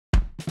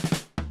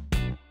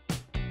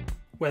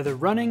Whether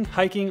running,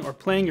 hiking, or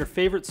playing your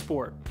favorite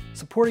sport,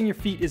 supporting your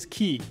feet is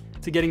key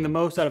to getting the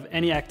most out of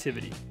any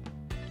activity.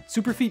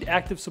 Superfeet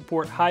Active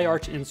Support High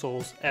Arch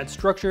insoles add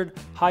structured,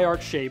 high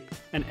arch shape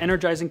and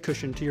energizing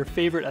cushion to your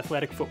favorite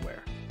athletic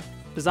footwear.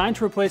 Designed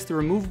to replace the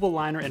removable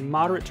liner in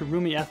moderate to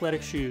roomy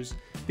athletic shoes,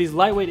 these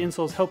lightweight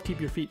insoles help keep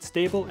your feet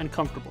stable and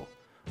comfortable.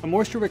 A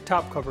moisture-wick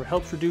top cover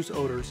helps reduce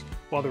odors,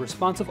 while the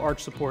responsive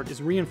arch support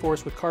is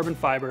reinforced with carbon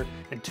fiber,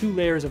 and 2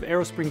 layers of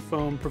Aerospring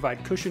foam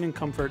provide cushion and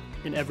comfort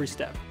in every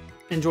step.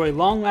 Enjoy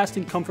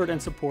long-lasting comfort and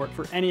support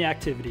for any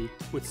activity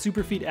with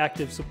Superfeet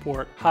Active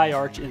Support High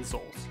Arch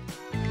insoles.